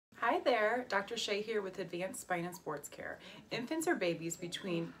there, Dr. Shea here with Advanced Spine and Sports Care. Infants or babies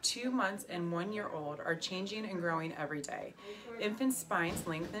between 2 months and 1 year old are changing and growing every day. Infant spines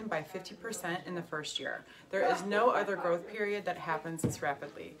lengthen by 50% in the first year. There is no other growth period that happens this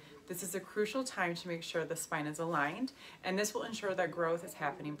rapidly. This is a crucial time to make sure the spine is aligned, and this will ensure that growth is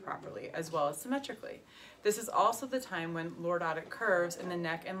happening properly as well as symmetrically. This is also the time when lordotic curves in the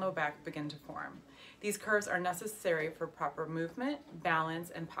neck and low back begin to form. These curves are necessary for proper movement, balance,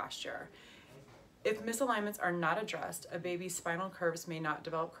 and posture. If misalignments are not addressed, a baby's spinal curves may not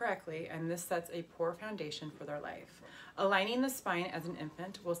develop correctly, and this sets a poor foundation for their life. Aligning the spine as an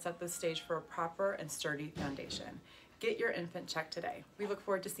infant will set the stage for a proper and sturdy foundation. Get your infant checked today. We look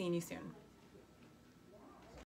forward to seeing you soon.